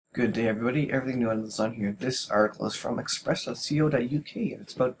Good day, everybody. Everything new under the sun here. This article is from express.co.uk, and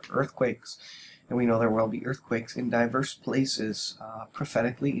it's about earthquakes. And we know there will be earthquakes in diverse places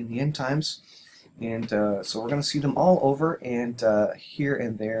prophetically in the end times. And so we're going to see them all over and here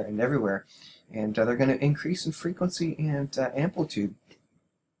and there and everywhere. And they're going to increase in frequency and amplitude.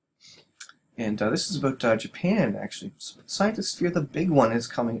 And this is about Japan, actually. So scientists fear the big one is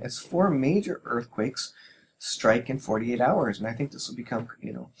coming as 4 major earthquakes strike in 48 hours. And I think this will become,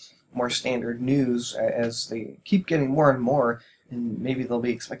 more standard news as they keep getting more and more. And maybe they'll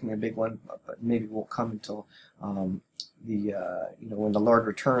be expecting a big one, but maybe it won't come until when the Lord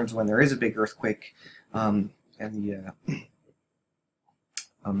returns, when there is a big earthquake, and the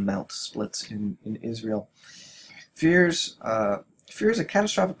Mount splits in Israel. Fears a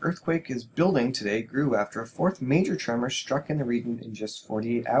catastrophic earthquake is building today grew after a 4th major tremor struck in the region in just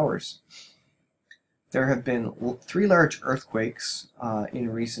 48 hours. There have been 3 large earthquakes in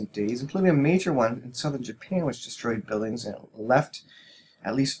recent days, including a major one in southern Japan which destroyed buildings and left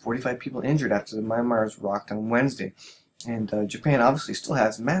at least 45 people injured after the Myanmar's rocked on Wednesday. And Japan obviously still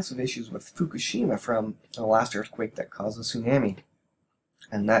has massive issues with Fukushima from the last earthquake that caused a tsunami.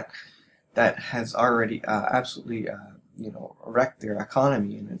 And that has already absolutely wrecked their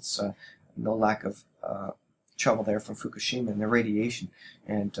economy, and it's no lack of trouble there from Fukushima and the radiation.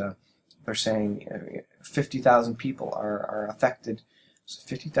 And they're saying 50,000 people are affected.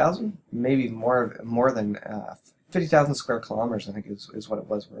 50,000, maybe more than 50,000 square kilometers, I think is what it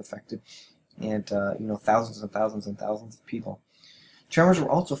was, were affected, and thousands and thousands and thousands of people. Tremors were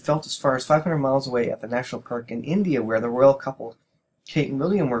also felt as far as 500 miles away at the national park in India, where the royal couple Kate and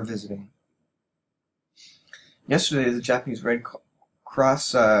William were visiting. Yesterday, the Japanese Red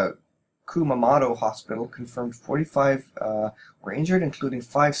Cross Kumamoto Hospital confirmed 45 were injured, including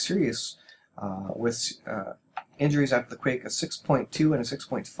 5 serious with injuries after the quake, a 6.2 and a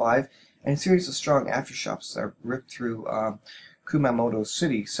 6.5, and a series of strong aftershocks that ripped through Kumamoto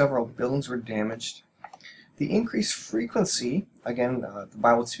City. Several buildings were damaged. The increased frequency, again, the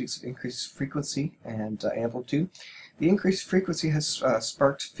Bible speaks of increased frequency and amplitude. The increased frequency has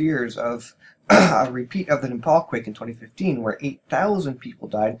sparked fears of a repeat of the Nepal quake in 2015, where 8,000 people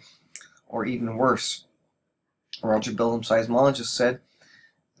died, or even worse. Roger Billum, seismologist, said,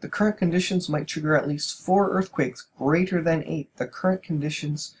 "The current conditions might trigger at least 4 earthquakes greater than 8. The current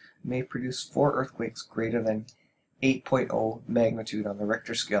conditions may produce 4 earthquakes greater than 8.0 magnitude on the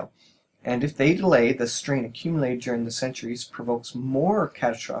Richter scale. And if they delay, the strain accumulated during the centuries provokes more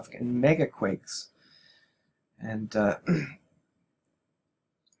catastrophic and megaquakes." And you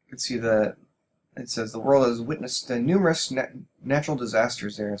can see it says the world has witnessed numerous natural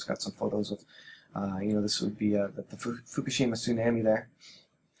disasters there. It's got some photos of, this would be the Fukushima tsunami there.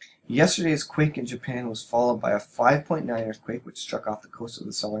 Yesterday's quake in Japan was followed by a 5.9 earthquake, which struck off the coast of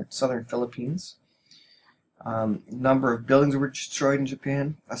the southern Philippines. Number of buildings were destroyed in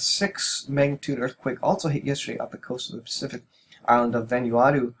Japan. A 6 magnitude earthquake also hit yesterday off the coast of the Pacific island of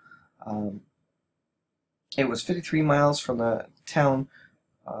Vanuatu. It was 53 miles from the town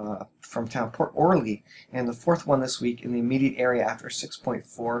Port Orly, and the 4th one this week in the immediate area after a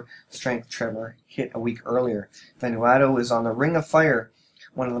 6.4 strength tremor hit a week earlier. Vanuatu is on the Ring of Fire,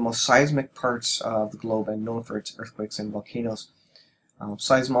 one of the most seismic parts of the globe and known for its earthquakes and volcanoes.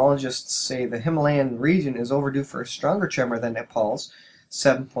 Seismologists say the Himalayan region is overdue for a stronger tremor than Nepal's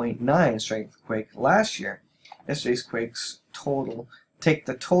 7.9 strength quake last year. Yesterday's quakes take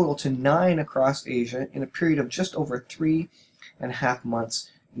the total to 9 across Asia in a period of just over 3.5 months,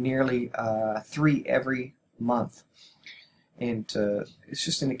 nearly 3 every month. And it's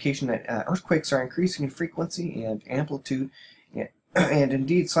just an indication that earthquakes are increasing in frequency and amplitude, and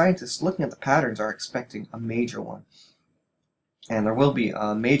indeed scientists looking at the patterns are expecting a major one. And there will be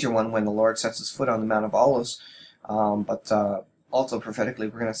a major one when the Lord sets his foot on the Mount of Olives, but also prophetically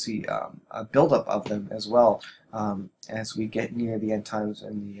we're going to see a buildup of them as well as we get near the end times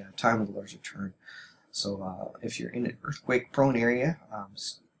and the time of the Lord's return. So if you're in an earthquake-prone area,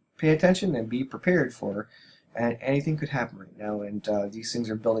 pay attention and be prepared for anything could happen right now, and these things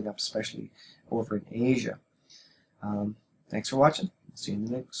are building up, especially over in Asia. Thanks for watching. See you in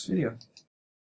the next video.